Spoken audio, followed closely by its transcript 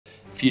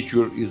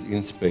future is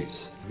in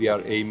space. We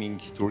are aiming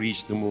to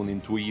reach the moon in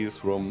 2 years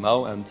from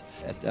now, and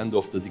at the end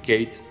of the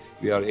decade,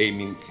 we are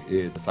aiming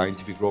a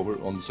scientific rover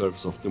on the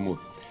surface of the moon.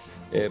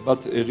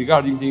 But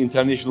regarding the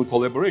international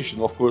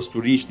collaboration, of course,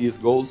 to reach these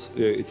goals,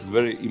 it's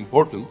very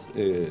important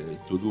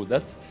to do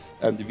that.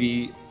 And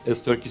we,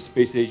 as Turkish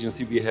Space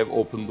Agency, we have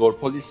open door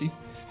policy.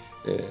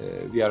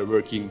 We are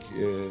working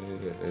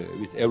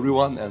with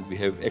everyone, and we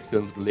have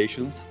excellent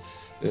relations.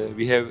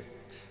 We have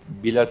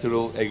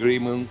bilateral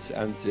agreements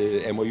and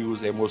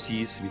MOUs,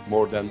 MOCs with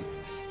more than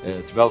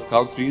 12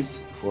 countries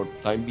for the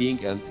time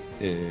being and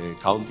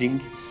counting.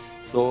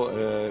 So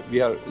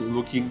we are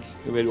looking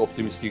very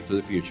optimistic to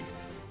the future.